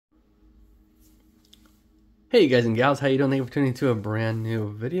Hey guys and gals, how you doing? Thank you for tuning into a brand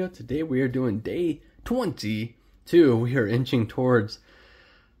new video. Today we are doing day 22. We are inching towards,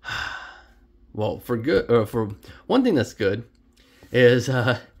 well, for one thing that's good is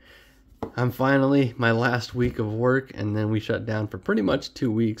I'm finally my last week of work, and then we shut down for pretty much 2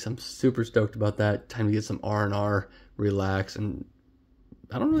 weeks. I'm super stoked about that. Time to get some R&R, relax, and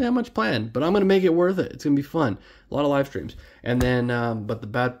I don't really have much planned, but I'm gonna make it worth it. It's gonna be fun. A lot of live streams, and then but the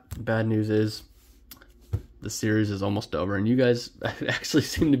bad news is, the series is almost over, and you guys actually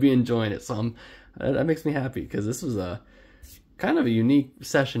seem to be enjoying it. So that makes me happy, because this was a kind of a unique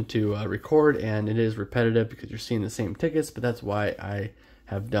session to record, and it is repetitive because you're seeing the same tickets. But that's why I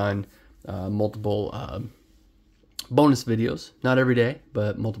have done multiple bonus videos, not every day,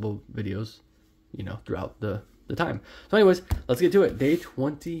 but multiple videos, you know, throughout the time. So anyways, let's get to it. Day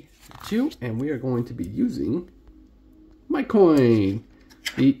 22, and we are going to be using my coin.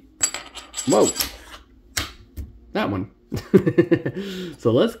 Whoa. That one.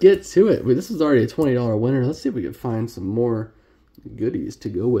 So let's get to it. This is already a $20 winner. Let's see if we can find some more goodies to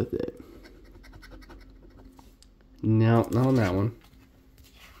go with it. No, not on that one.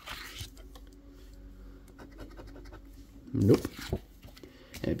 Nope.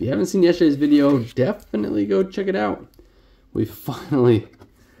 And if you haven't seen yesterday's video, definitely go check it out. We finally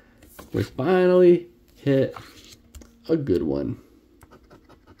hit a good one.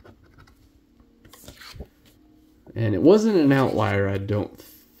 And it wasn't an outlier, I don't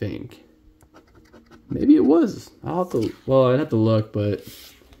think. Maybe it was. I'll have to, well, I'd have to look, but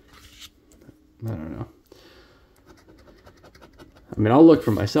I don't know. I mean, I'll look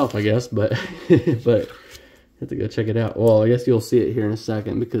for myself, I guess, but but I have to go check it out. Well, I guess you'll see it here in a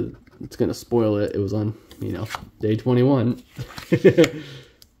second, because it's gonna spoil it. It was on, you know, day 21. But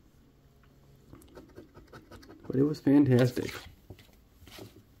it was fantastic.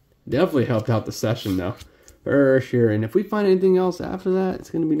 Definitely helped out the session, though. For sure. And if we find anything else after that, it's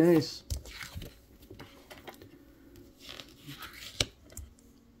going to be nice.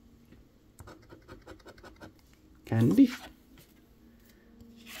 Candy.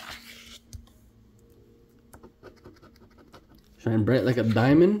 Shine bright like a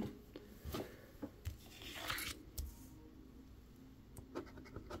diamond.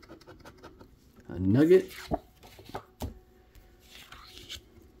 A nugget.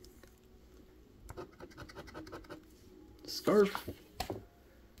 Scarf.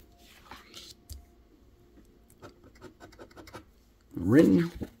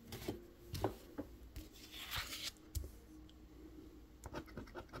 Ring.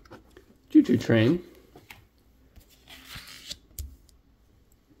 Choo-choo train.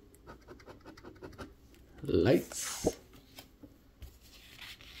 Lights.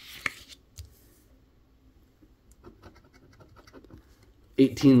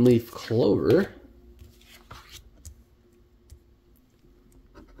 $18-leaf clover.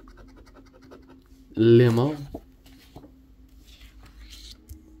 Limo.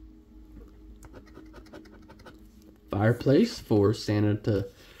 Fireplace for Santa to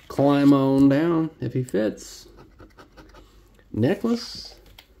climb on down if he fits. Necklace.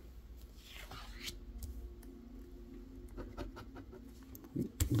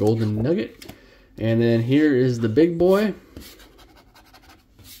 Golden nugget. And then here is the big boy.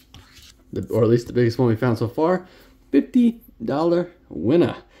 Or at least the biggest one we found so far. $50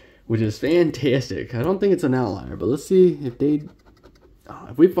 winner, which is fantastic. I don't think it's an outlier, but let's see if they... Oh,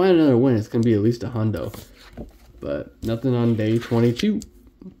 if we find another win, it's going to be at least a hundo. But nothing on day 22.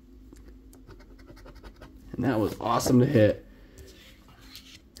 And that was awesome to hit.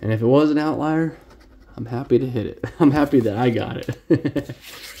 And if it was an outlier, I'm happy to hit it. I'm happy that I got it.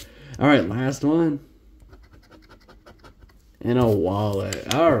 All right, last one. And a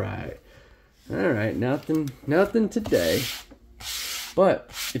wallet. All right. All right, nothing today. But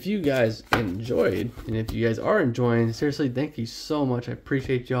if you guys enjoyed, and if you guys are enjoying, seriously, thank you so much. I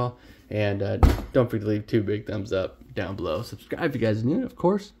appreciate y'all. And don't forget to leave 2 big thumbs up down below. Subscribe if you guys are new. Of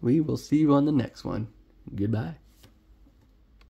course, we will see you on the next one. Goodbye.